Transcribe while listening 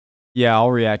Yeah,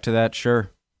 I'll react to that,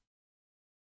 sure.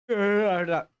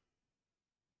 I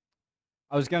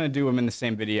was gonna do them in the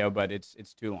same video, but it's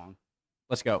too long.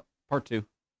 Let's go. Part 2.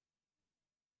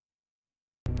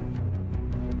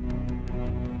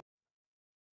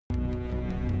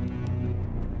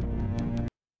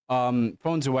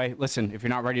 Phones away. Listen, if you're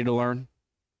not ready to learn,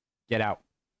 get out.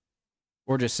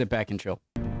 Or just sit back and chill.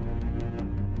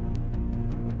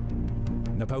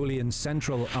 Napoleon's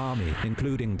central army,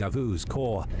 including Davout's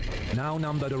corps, now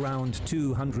numbered around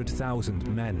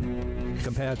 200,000 men,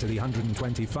 compared to the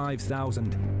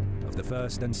 125,000 of the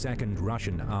First and Second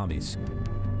Russian armies.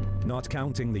 Not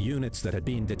counting the units that had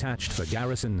been detached for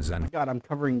garrisons and... God, I'm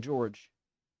covering George.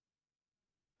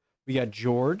 We got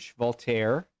George,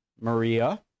 Voltaire,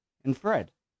 Maria, and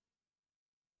Fred.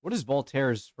 What is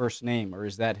Voltaire's first name, or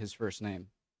is that his first name?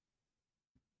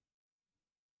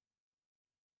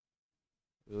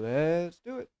 Let's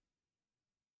do it.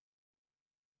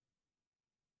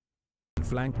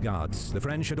 Flank guards. The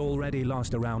French had already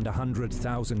lost around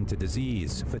 100,000 to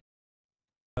disease for the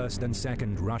First and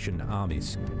Second Russian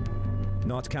armies.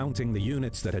 Not counting the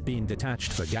units that had been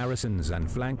detached for garrisons and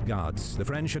flank guards, the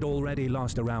French had already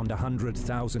lost around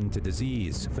 100,000 to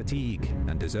disease, fatigue,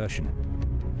 and desertion.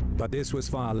 But this was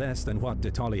far less than what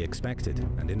de Tolly expected,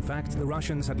 and in fact the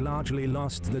Russians had largely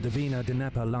lost the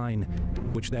Dvina-Dnieper line,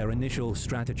 which their initial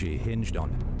strategy hinged on.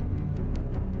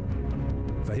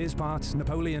 For his part,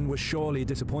 Napoleon was surely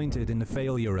disappointed in the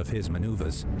failure of his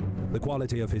maneuvers, the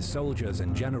quality of his soldiers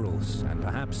and generals, and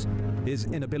perhaps his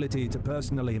inability to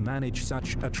personally manage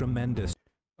such a tremendous...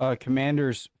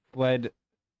 Commanders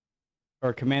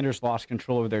lost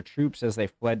control over their troops as they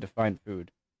fled to find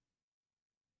food.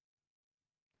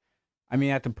 I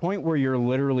mean, at the point where you're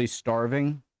literally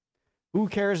starving, who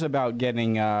cares about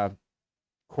getting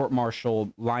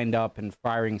court-martial lined up and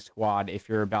firing squad if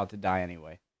you're about to die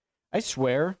anyway? I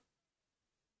swear,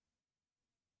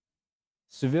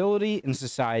 civility in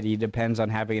society depends on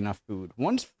having enough food.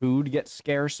 Once food gets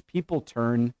scarce, people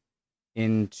turn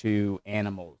into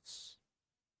animals.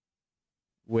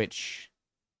 Which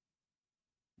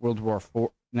World War IV...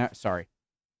 No, sorry.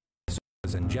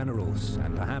 And generals,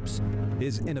 and perhaps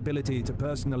his inability to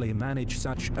personally manage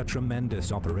such a tremendous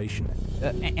operation.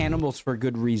 Animals for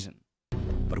good reason.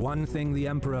 But one thing the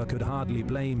Emperor could hardly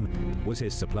blame was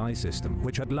his supply system,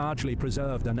 which had largely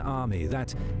preserved an army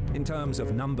that, in terms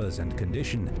of numbers and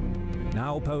condition,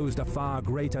 now posed a far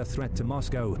greater threat to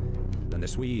Moscow than the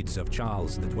Swedes of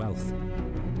Charles XII.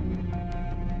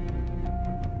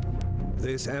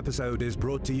 This episode is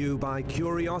brought to you by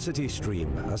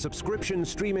CuriosityStream, a subscription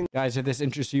streaming... Guys, if this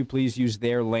interests you, please use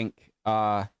their link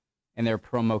and their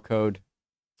promo code.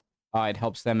 It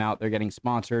helps them out. They're getting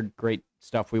sponsored. Great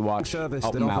stuff we watch. Service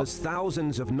that offers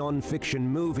thousands of non-fiction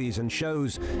movies and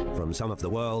shows from some of the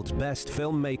world's best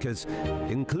filmmakers,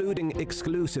 including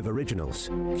exclusive originals.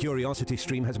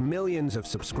 CuriosityStream has millions of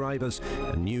subscribers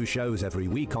and new shows every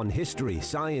week on history,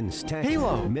 science, tech,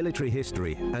 military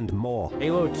history, and more.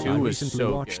 Halo 2 I is recently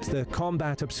so watched good. The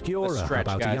Combat Obscura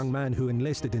about a young man who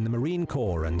enlisted in the Marine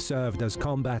Corps and served as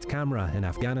combat camera in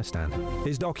Afghanistan.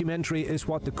 His documentary is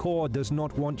what the Corps does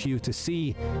not want you to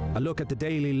see, a look at the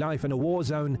daily life in a war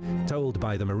zone told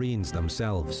by the Marines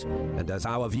themselves. And as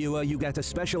our viewer, you get a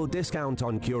special discount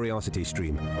on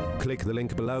CuriosityStream. Click the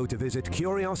link below to visit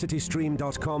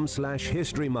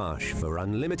curiositystream.com/historymarsh for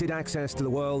unlimited access to the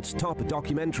world's top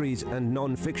documentaries and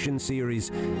non-fiction series,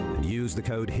 and use the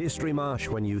code HISTORYMARSH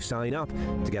when you sign up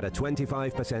to get a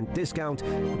 25% discount,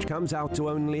 which comes out to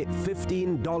only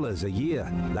 $15 a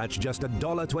year. That's just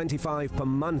 $1.25 per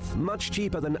month, much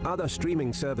cheaper than other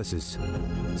streaming services.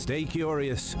 Stay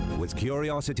curious with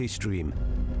CuriosityStream.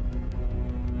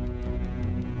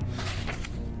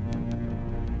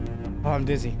 Oh, I'm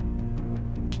dizzy.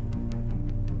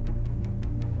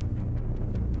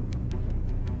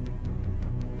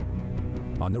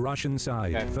 On the Russian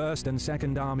side, First and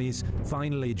Second Armies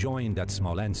finally joined at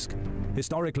Smolensk,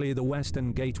 historically the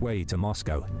western gateway to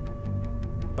Moscow.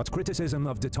 But criticism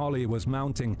of de Tolly was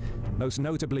mounting, most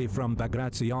notably from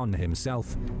Bagration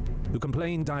himself, who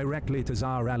complained directly to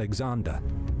Tsar Alexander.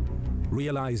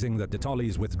 Realizing that de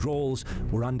Tolly's withdrawals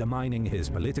were undermining his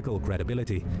political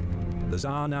credibility, the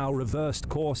Tsar now reversed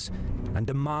course and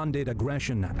demanded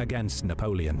aggression against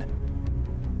Napoleon.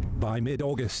 By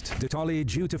mid-August, de Tolly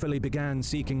dutifully began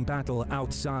seeking battle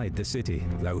outside the city,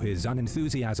 though his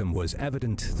unenthusiasm was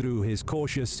evident through his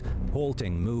cautious,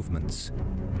 halting movements.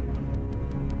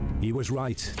 He was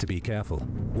right to be careful.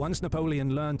 Once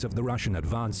Napoleon learnt of the Russian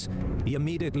advance, he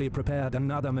immediately prepared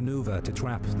another maneuver to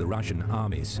trap the Russian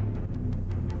armies.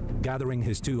 Gathering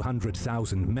his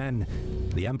 200,000 men,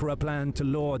 the emperor planned to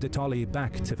lure de Tolly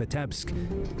back to Vitebsk,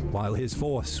 while his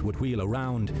force would wheel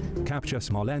around, capture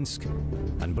Smolensk,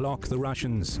 and block the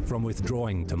Russians from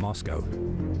withdrawing to Moscow.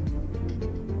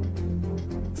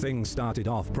 Things started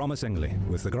off promisingly,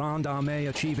 with the Grande Armée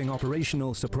achieving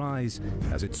operational surprise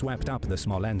as it swept up the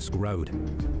Smolensk road.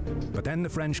 But then the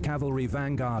French cavalry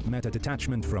vanguard met a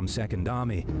detachment from Second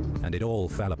Army, and it all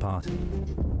fell apart.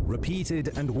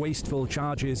 Repeated and wasteful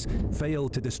charges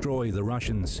failed to destroy the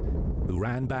Russians, who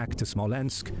ran back to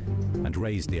Smolensk and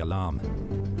raised the alarm.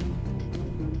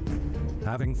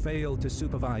 Having failed to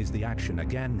supervise the action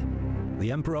again,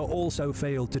 the emperor also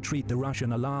failed to treat the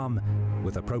Russian alarm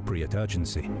with appropriate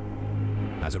urgency.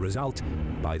 As a result,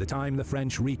 by the time the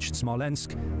French reached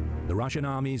Smolensk, the Russian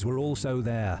armies were also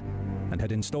there and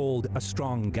had installed a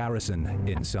strong garrison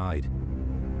inside.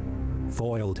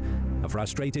 Foiled, a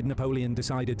frustrated Napoleon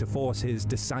decided to force his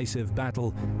decisive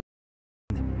battle.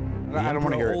 The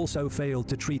emperor also failed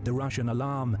to treat the Russian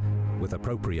alarm with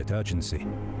appropriate urgency.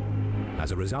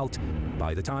 As a result,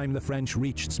 by the time the French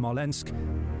reached Smolensk,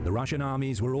 the Russian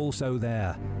armies were also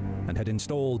there and had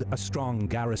installed a strong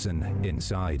garrison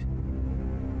inside.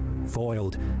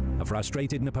 Foiled, a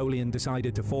frustrated Napoleon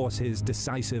decided to force his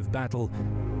decisive battle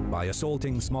by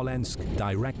assaulting Smolensk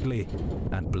directly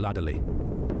and bloodily.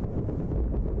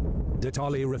 De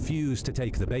Tolly refused to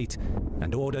take the bait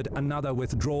and ordered another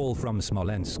withdrawal from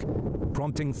Smolensk,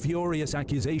 prompting furious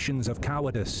accusations of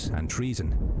cowardice and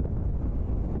treason.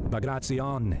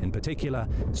 Bagration, in particular,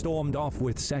 stormed off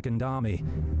with Second Army,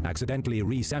 accidentally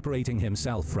re-separating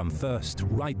himself from First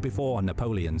right before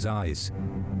Napoleon's eyes.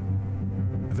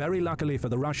 Very luckily for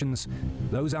the Russians,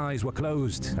 those eyes were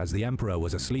closed as the Emperor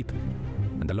was asleep,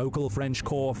 and the local French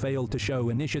corps failed to show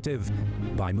initiative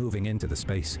by moving into the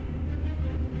space.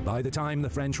 By the time the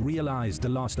French realized the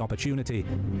lost opportunity,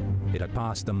 it had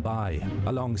passed them by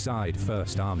alongside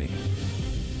First Army.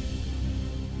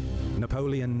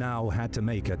 Napoleon now had to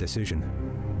make a decision.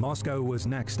 Moscow was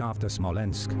next after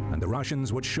Smolensk, and the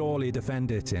Russians would surely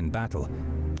defend it in battle.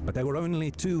 But there were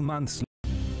only 2 months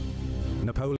left.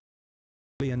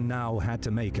 Napoleon now had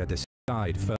to make a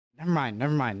decide first. Never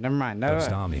mind.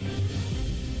 First Army.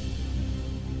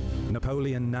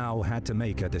 Napoleon now had to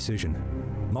make a decision.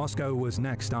 Moscow was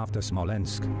next after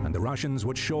Smolensk, and the Russians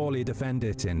would surely defend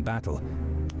it in battle.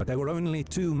 But there were only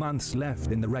 2 months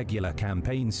left in the regular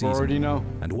campaign season,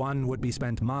 and one would be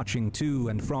spent marching to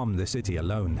and from the city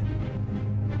alone.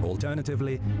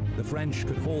 Alternatively, the French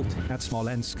could halt at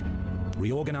Smolensk,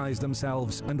 reorganize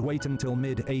themselves, and wait until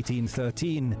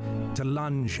mid-1813 to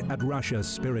lunge at Russia's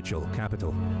spiritual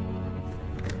capital.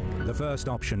 The first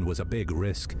option was a big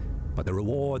risk, but the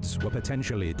rewards were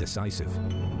potentially decisive.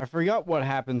 I forgot what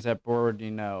happens at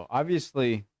Borodino.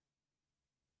 Obviously,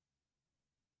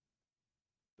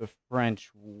 the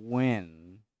French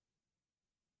win.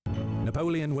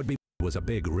 Napoleon was a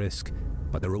big risk,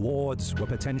 but the rewards were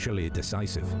potentially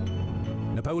decisive.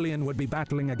 Napoleon would be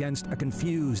battling against a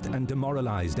confused and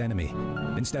demoralized enemy,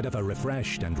 instead of a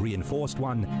refreshed and reinforced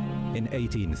one in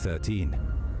 1813.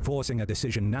 Forcing a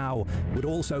decision now would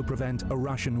also prevent a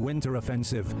Russian winter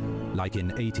offensive, like in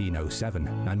 1807,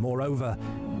 and moreover,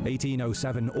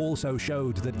 1807 also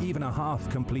showed that even a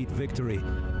half-complete victory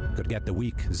could get the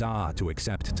weak Tsar to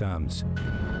accept terms.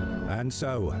 And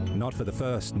so, not for the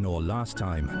first nor last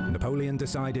time, Napoleon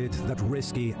decided that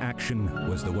risky action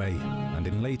was the way, and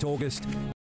in late August...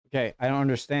 Okay, I don't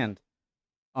understand.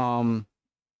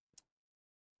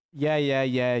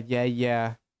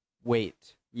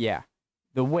 Wait, yeah.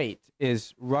 The wait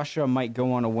is Russia might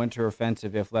go on a winter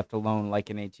offensive if left alone, like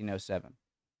in 1807.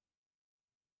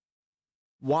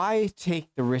 Why take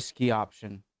the risky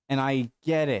option? And I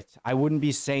get it. I wouldn't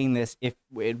be saying this if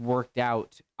it worked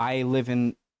out. I live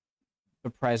in the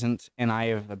present, and I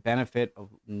have the benefit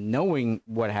of knowing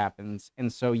what happens.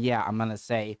 And so, yeah, I'm going to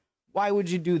say, why would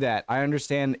you do that? I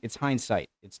understand it's hindsight.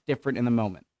 It's different in the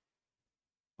moment.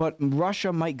 But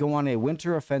Russia might go on a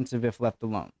winter offensive if left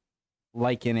alone,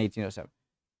 like in 1807.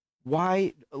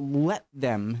 Why let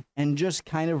them and just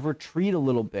kind of retreat a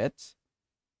little bit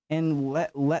and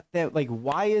let them, like,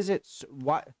 why is it,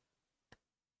 why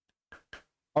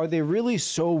are they really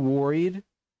so worried?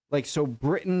 Like, so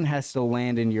Britain has to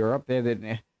land in Europe.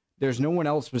 There's no one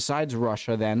else besides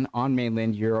Russia then on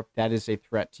mainland Europe that is a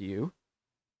threat to you.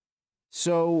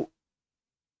 So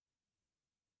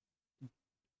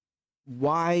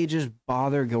why just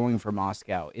bother going for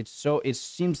Moscow? It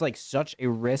seems like such a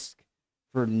risk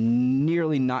for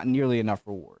not nearly enough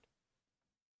reward.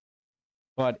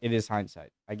 But it is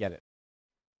hindsight. I get it.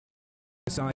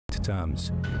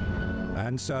 Terms.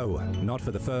 And so, not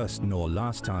for the first nor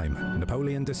last time,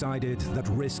 Napoleon decided that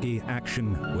risky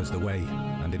action was the way,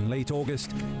 and in late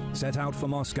August, set out for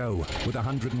Moscow with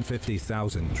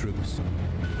 150,000 troops.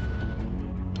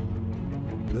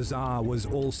 The Tsar was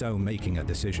also making a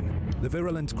decision. The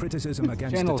virulent criticism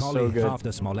against Napoleon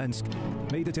after Smolensk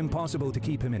made it impossible to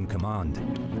keep him in command.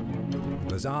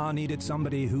 The Tsar needed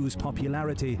somebody whose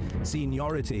popularity,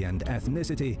 seniority, and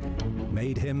ethnicity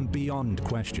made him beyond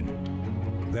question.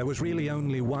 There was really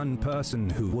only one person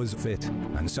who was fit,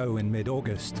 and so in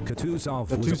mid-August, Kutuzov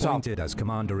was appointed as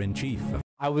commander-in-chief.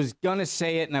 I was gonna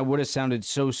say it, and I would have sounded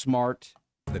so smart.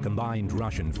 The combined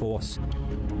Russian force,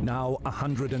 now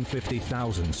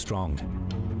 150,000 strong.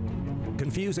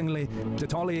 Confusingly,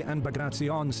 Totoli and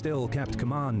Bagration still kept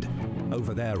command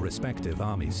over their respective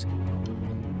armies.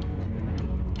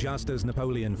 Just as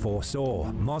Napoleon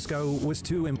foresaw, Moscow was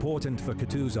too important for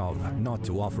Kutuzov not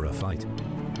to offer a fight.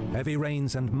 Heavy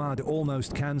rains and mud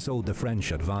almost cancelled the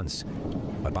French advance.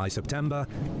 But by September,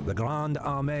 the Grande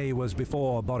Armée was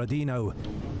before Borodino,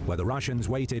 where the Russians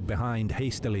waited behind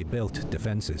hastily built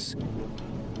defenses.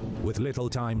 With little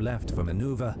time left for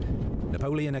maneuver,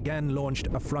 Napoleon again launched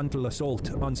a frontal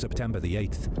assault on September the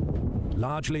 8th,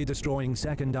 largely destroying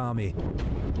Second Army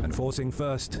and forcing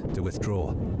First to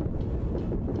withdraw.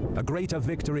 A greater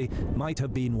victory might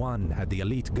have been won had the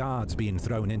elite guards been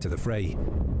thrown into the fray.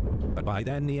 But by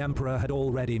then the Emperor had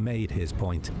already made his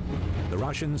point. The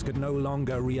Russians could no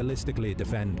longer realistically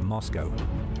defend Moscow.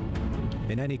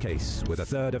 In any case, with a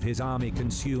third of his army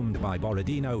consumed by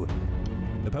Borodino,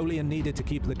 Napoleon needed to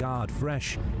keep the guard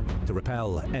fresh to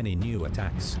repel any new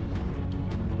attacks.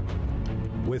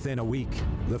 Within a week,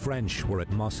 the French were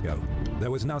at Moscow. There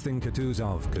was nothing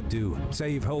Kutuzov could do,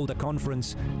 save hold a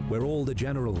conference where all the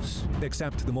generals,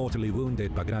 except the mortally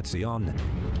wounded Bagration,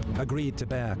 agreed to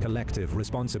bear collective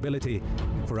responsibility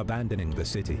for abandoning the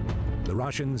city. The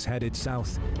Russians headed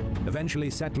south, eventually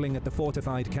settling at the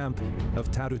fortified camp of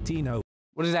Tarutino.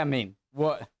 What does that mean?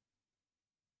 What?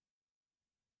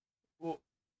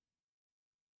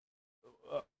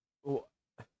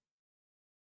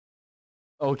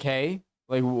 Okay.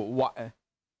 Like, what?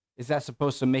 Is that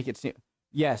supposed to make it seem...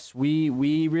 Yes,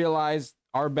 we realize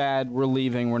our bad, we're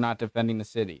leaving, we're not defending the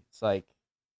city. It's like...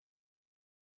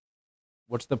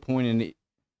 What's the point in it?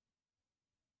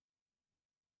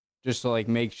 Just to, like,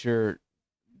 make sure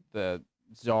the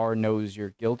Tsar knows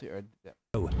you're guilty? Or...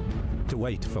 To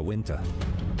wait for winter.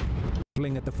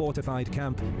 At the fortified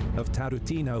camp of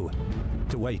Tarutino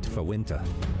to wait for winter.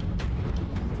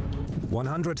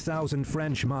 100,000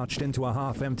 French marched into a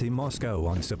half-empty Moscow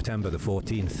on September the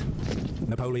 14th.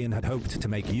 Napoleon had hoped to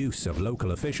make use of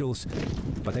local officials,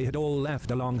 but they had all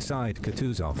left alongside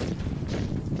Kutuzov.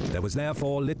 There was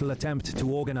therefore little attempt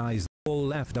to organize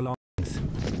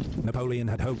Napoleon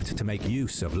had hoped to make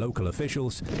use of local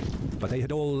officials, but they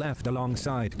had all left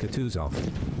alongside Kutuzov.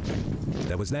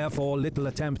 There was therefore little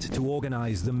attempt to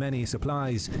organize the many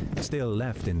supplies still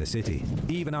left in the city,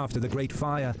 even after the great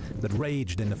fire that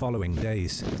raged in the following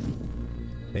days.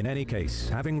 In any case,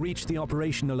 having reached the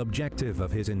operational objective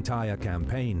of his entire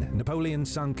campaign, Napoleon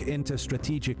sunk into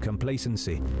strategic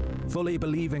complacency, fully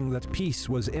believing that peace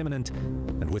was imminent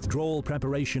and withdrawal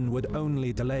preparation would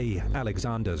only delay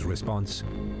Alexander's response.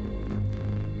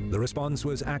 The response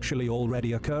was actually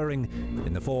already occurring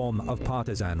in the form of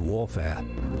partisan warfare.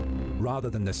 Rather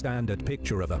than the standard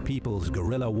picture of a people's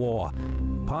guerrilla war,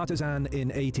 partisan in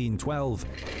 1812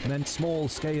 meant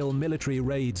small-scale military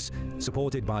raids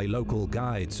supported by local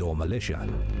guides or militia.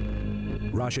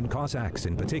 Russian Cossacks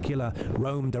in particular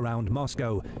roamed around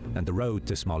Moscow and the road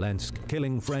to Smolensk,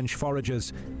 killing French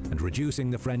foragers and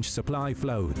reducing the French supply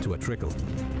flow to a trickle.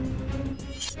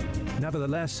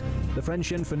 Nevertheless, the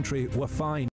French infantry were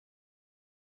fine.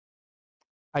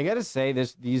 I gotta say,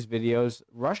 these videos,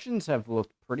 Russians have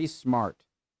looked pretty smart.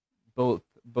 Both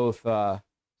Tsar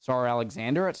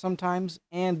Alexander at some times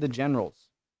and the generals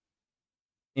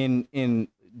in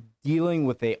dealing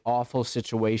with a awful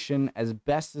situation as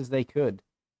best as they could.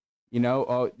 You know,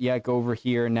 oh yeah, go over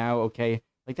here now, okay.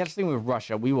 Like that's the thing with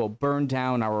Russia. We will burn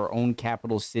down our own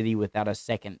capital city without a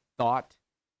second thought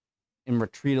and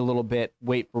retreat a little bit,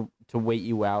 wait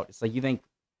you out. It's like you think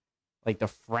like the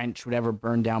French would ever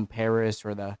burn down Paris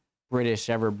or the British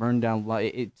ever burn down.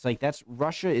 It's like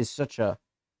Russia is such a,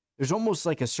 there's almost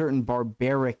like a certain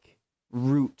barbaric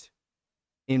root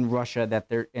in Russia that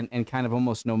they're, and kind of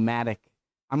almost nomadic.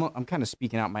 I'm kind of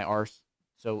speaking out my arse,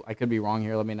 so I could be wrong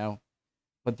here, let me know.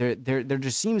 But there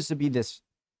just seems to be this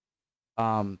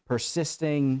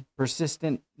persistent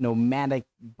nomadic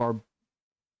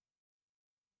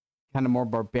kind of more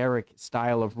barbaric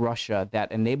style of Russia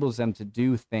that enables them to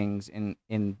do things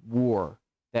in war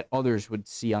that others would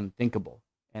see unthinkable.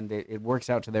 And it works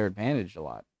out to their advantage a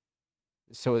lot.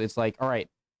 So it's like, all right,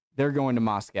 they're going to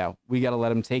Moscow. We got to let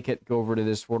them take it, go over to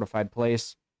this fortified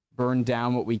place, burn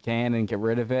down what we can and get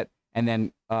rid of it. And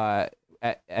then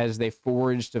as they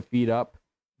forage to feed up,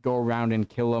 go around and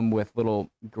kill them with little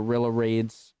guerrilla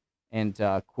raids and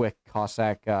quick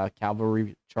Cossack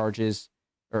cavalry charges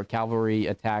or cavalry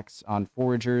attacks on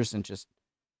foragers, and just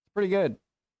pretty good.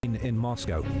 In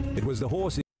Moscow, it was the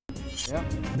horses. Yeah.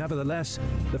 Nevertheless,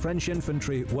 the French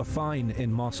infantry were fine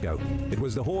in Moscow. It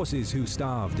was the horses who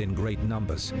starved in great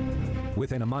numbers.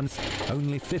 Within a month,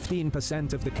 only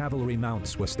 15% of the cavalry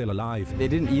mounts were still alive. They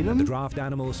didn't eat them? The draft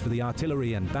animals for the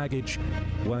artillery and baggage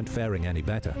weren't faring any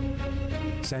better.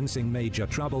 Sensing major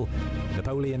trouble,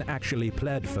 Napoleon actually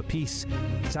pled for peace,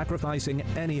 sacrificing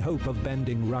any hope of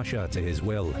bending Russia to his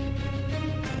will.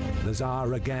 The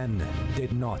Tsar again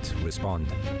did not respond.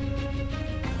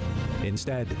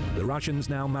 Instead, the Russians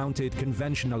now mounted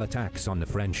conventional attacks on the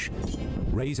French,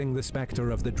 raising the specter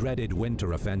of the dreaded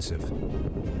winter offensive.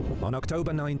 On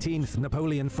October 19th,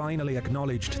 Napoleon finally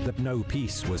acknowledged that no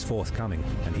peace was forthcoming,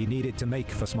 and he needed to make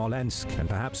for Smolensk and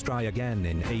perhaps try again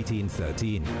in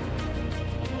 1813.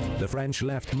 The French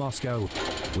left Moscow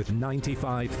with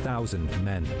 95,000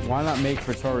 men. Why not make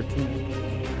for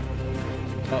Tartu?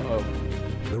 Uh-oh.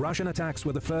 The Russian attacks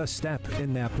were the first step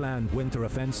in their planned winter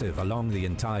offensive along the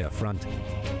entire front.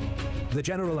 The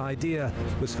general idea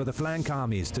was for the flank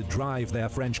armies to drive their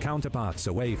French counterparts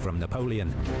away from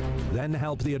Napoleon, then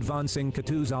help the advancing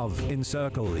Kutuzov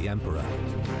encircle the emperor.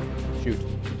 Shoot.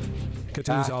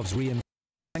 Kutuzov's reinforced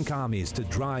flank armies to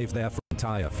drive their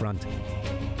entire front.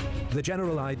 The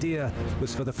general idea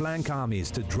was for the flank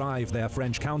armies to drive their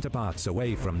French counterparts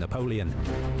away from Napoleon,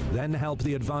 then help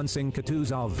the advancing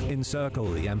Kutuzov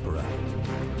encircle the emperor.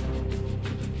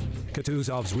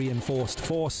 Kutuzov's reinforced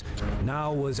force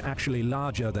now was actually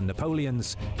larger than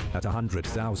Napoleon's at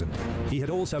 100,000. He had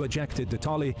also ejected de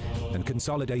Tolly and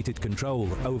consolidated control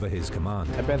over his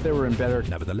command. I bet they were in better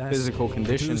Nevertheless, physical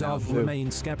condition. Kutuzov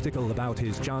remained skeptical about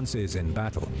his chances in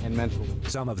battle. And mental.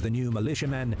 Some of the new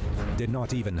militiamen did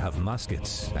not even have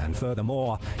muskets, and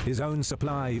furthermore, his own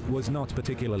supply was not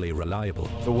particularly reliable.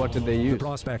 So what did they use? The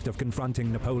prospect of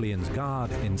confronting Napoleon's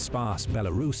guard in sparse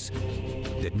Belarus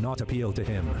did not appeal to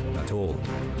him at all.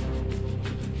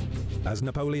 As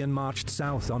Napoleon marched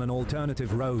south on an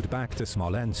alternative road back to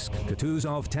Smolensk,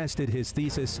 Kutuzov tested his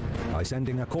thesis by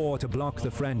sending a corps to block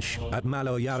the French at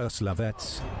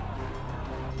Maloyaroslavets.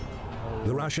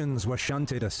 The Russians were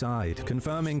shunted aside,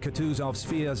 confirming Kutuzov's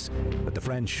fears that the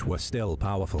French were still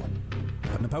powerful.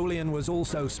 But Napoleon was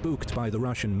also spooked by the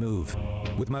Russian move.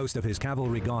 With most of his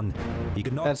cavalry gone, he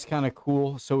could not... That's kind of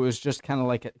cool. So it was just kind of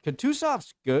like...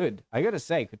 Kutuzov's good. I gotta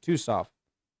say, Kutuzov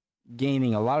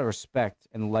gaining a lot of respect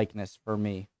and likeness for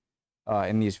me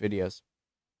in these videos.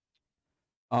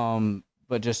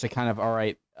 But just to kind of, all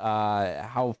right,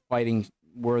 how fighting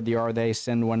worthy are they?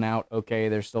 Send one out. Okay,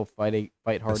 they're still fighting,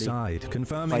 fight hardy. Aside,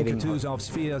 confirming Kutuzov's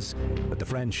fears that the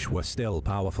French were still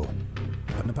powerful.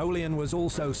 But Napoleon was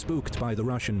also spooked by the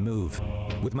Russian move.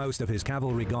 With most of his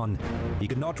cavalry gone, he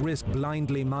could not risk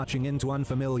blindly marching into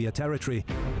unfamiliar territory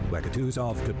where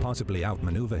Kutuzov could possibly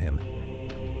outmaneuver him.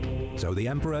 So the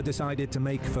emperor decided to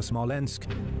make for Smolensk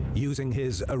using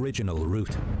his original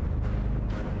route.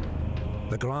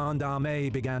 The Grande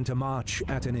Armée began to march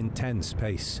at an intense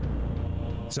pace.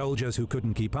 Soldiers who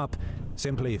couldn't keep up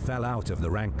simply fell out of the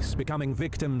ranks, becoming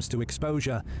victims to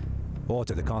exposure or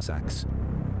to the Cossacks.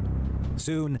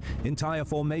 Soon, entire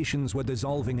formations were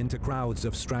dissolving into crowds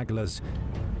of stragglers,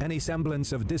 any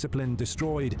semblance of discipline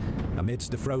destroyed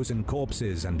amidst the frozen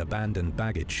corpses and abandoned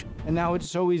baggage. And now it's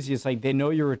so easy. It's like they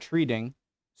know you're retreating,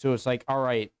 so it's like, all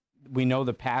right, we know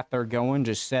the path they're going,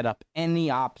 just set up any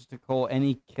obstacle,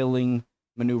 any killing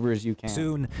maneuvers you can.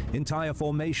 Soon, entire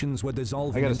formations were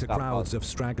dissolving into crowds of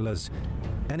stragglers,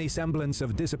 any semblance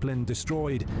of discipline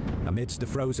destroyed amidst the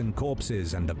frozen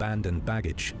corpses and abandoned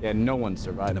baggage. Yeah, no one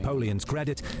survived. To Napoleon's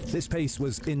credit, this pace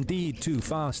was indeed too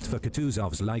fast for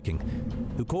Kutuzov's liking,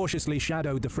 who cautiously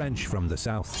shadowed the French from the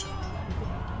south.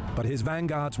 But his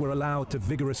vanguards were allowed to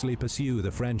vigorously pursue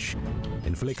the French,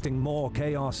 inflicting more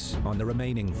chaos on the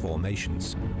remaining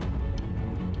formations.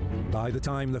 By the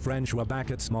time the French were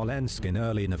back at Smolensk in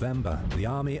early November, the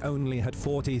army only had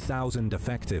 40,000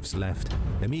 effectives left.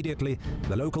 Immediately,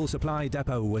 the local supply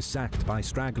depot was sacked by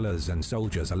stragglers and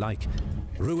soldiers alike,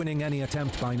 ruining any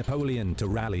attempt by Napoleon to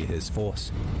rally his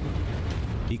force.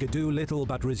 He could do little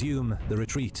but resume the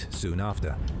retreat soon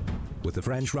after, with the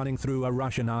French running through a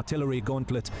Russian artillery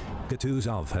gauntlet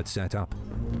Kutuzov had set up.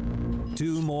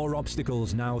 Two more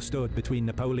obstacles now stood between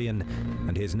Napoleon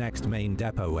and his next main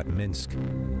depot at Minsk: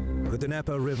 the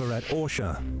Dnieper River at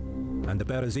Orsha and the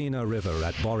Berezina River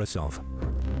at Borisov.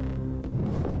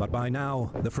 But by now,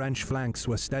 the French flanks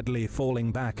were steadily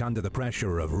falling back under the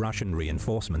pressure of Russian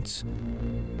reinforcements.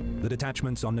 The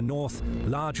detachments on the north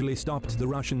largely stopped the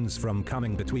Russians from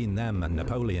coming between them and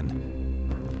Napoleon.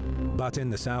 But in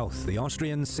the south, the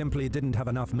Austrians simply didn't have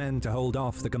enough men to hold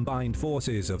off the combined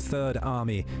forces of 3rd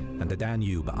Army and the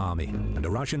Danube Army, and a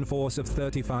Russian force of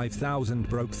 35,000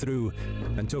 broke through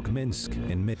and took Minsk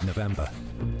in mid-November.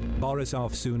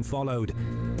 Borisov soon followed,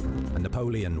 and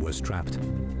Napoleon was trapped.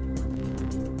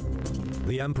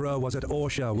 The Emperor was at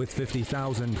Orsha with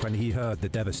 50,000 when he heard the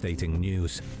devastating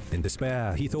news. In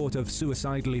despair, he thought of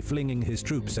suicidally flinging his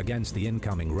troops against the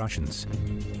incoming Russians.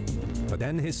 But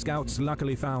then his scouts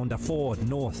luckily found a ford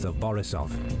north of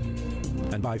Borisov.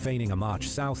 And by feigning a march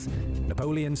south,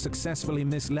 Napoleon successfully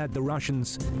misled the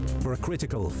Russians for a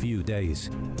critical few days.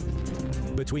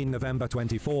 Between November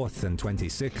 24th and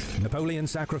 26th, Napoleon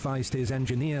sacrificed his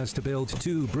engineers to build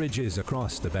 2 bridges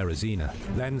across the Berezina,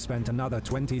 then spent another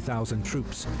 20,000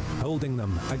 troops holding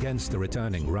them against the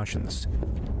returning Russians.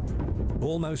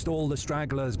 Almost all the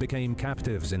stragglers became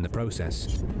captives in the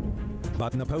process,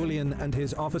 but Napoleon and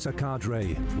his officer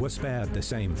cadre were spared the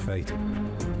same fate.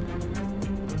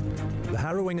 The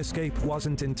harrowing escape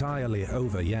wasn't entirely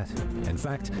over yet. In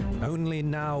fact, only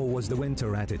now was the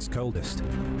winter at its coldest.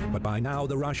 But by now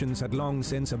the Russians had long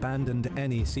since abandoned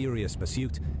any serious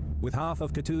pursuit, with half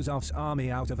of Kutuzov's army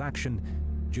out of action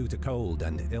due to cold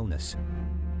and illness.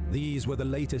 These were the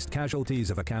latest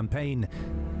casualties of a campaign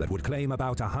that would claim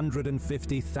about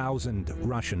 150,000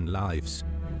 Russian lives.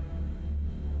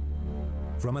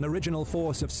 From an original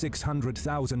force of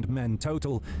 600,000 men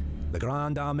total, the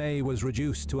Grande Armée was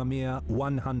reduced to a mere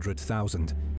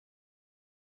 100,000.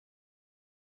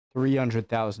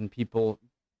 300,000 people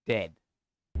dead.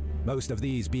 Most of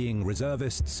these being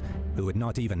reservists who had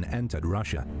not even entered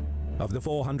Russia. Of the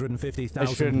 450,000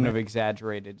 I shouldn't have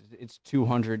exaggerated. It's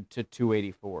 200 to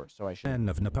 284, so I should. Men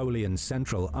of Napoleon's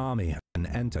Central Army and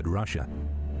entered Russia.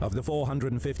 Of the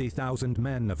 450,000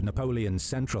 men of Napoleon's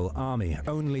Central Army,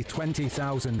 only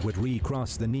 20,000 would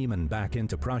recross the Niemen back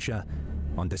into Prussia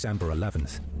on December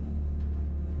 11th.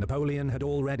 Napoleon had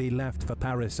already left for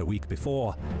Paris a week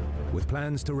before, with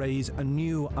plans to raise a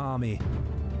new army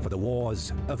for the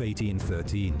wars of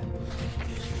 1813.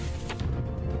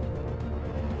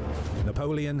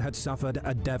 Napoleon had suffered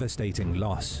a devastating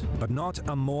loss, but not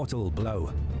a mortal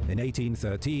blow. In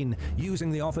 1813,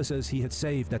 using the officers he had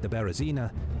saved at the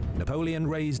Berezina, Napoleon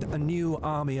raised a new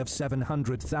army of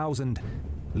 700,000,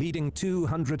 leading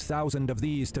 200,000 of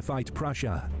these to fight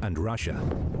Prussia and Russia.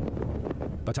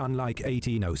 But unlike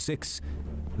 1806,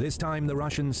 this time the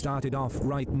Russians started off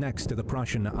right next to the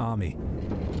Prussian army.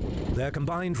 Their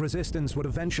combined resistance would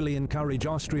eventually encourage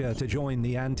Austria to join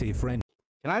the anti-French.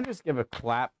 Can I just give a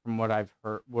clap from what I've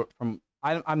heard?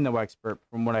 I'm no expert,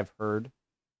 from what I've heard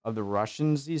of the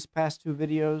Russians these past 2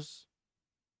 videos.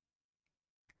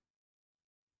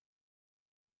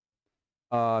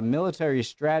 Military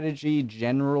strategy,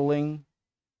 generaling.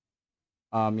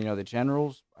 You know, the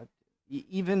generals.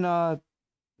 Even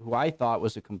who I thought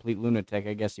was a complete lunatic,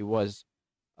 I guess he was.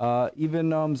 Even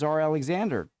Tsar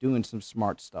Alexander doing some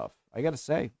smart stuff. I gotta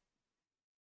say.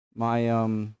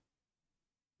 Yeah.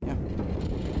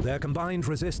 Their combined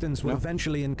resistance would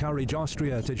eventually encourage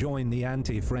Austria to join the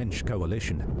anti-French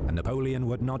coalition, and Napoleon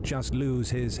would not just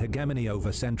lose his hegemony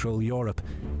over Central Europe,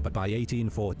 but by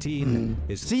 1814...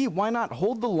 See, why not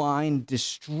hold the line,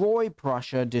 destroy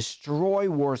Prussia, destroy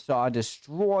Warsaw,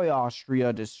 destroy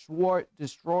Austria, destroy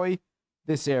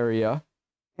this area,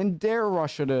 and dare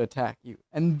Russia to attack you.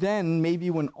 And then,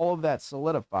 maybe when all of that's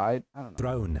solidified, I don't know.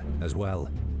 Throne as well.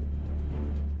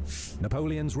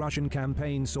 Napoleon's Russian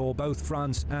campaign saw both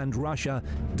France and Russia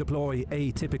deploy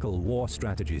atypical war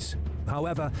strategies.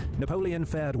 However, Napoleon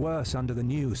fared worse under the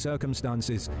new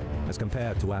circumstances as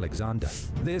compared to Alexander.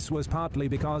 This was partly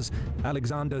because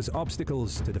Alexander's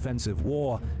obstacles to defensive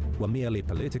war were merely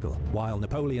political, while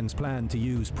Napoleon's plan to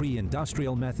use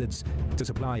pre-industrial methods to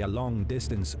supply a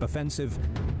long-distance offensive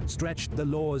stretched the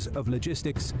laws of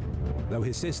logistics, though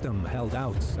his system held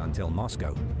out until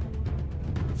Moscow.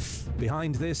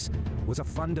 Behind this was a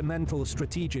fundamental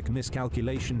strategic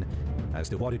miscalculation as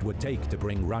to what it would take to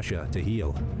bring Russia to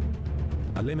heel.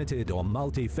 A limited or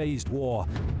multi-phased war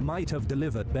might have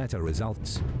delivered better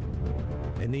results.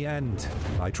 In the end,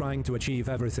 by trying to achieve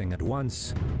everything at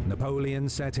once, Napoleon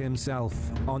set himself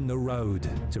on the road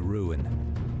to ruin.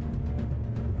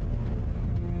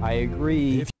 I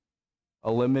agree.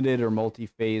 A limited or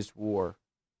multi-phased war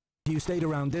If you stayed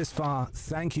around this far,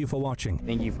 thank you for watching.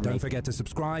 Thank you for Don't forget to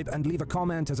subscribe and leave a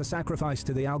comment as a sacrifice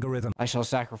to the algorithm. I shall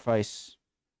sacrifice.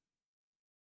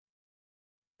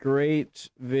 Great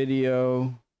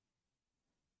video.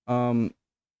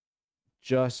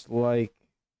 Just like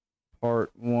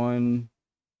part 1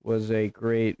 was a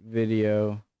great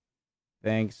video.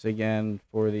 Thanks again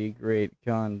for the great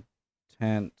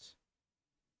content.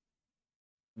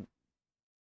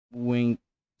 Wink,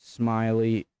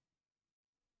 smiley,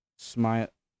 smile,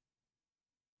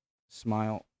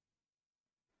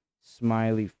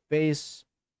 smiley face,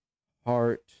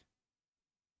 heart,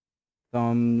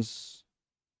 thumbs.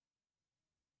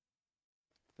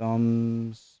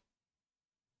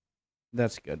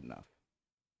 That's good enough.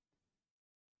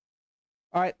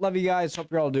 All right, love you guys. Hope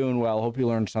you're all doing well. Hope you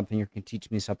learned something or can teach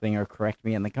me something or correct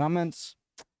me in the comments.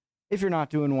 If you're not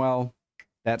doing well,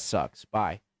 that sucks.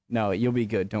 Bye. No, you'll be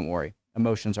good. Don't worry.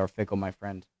 Emotions are fickle, my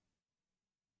friend.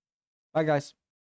 Bye, guys.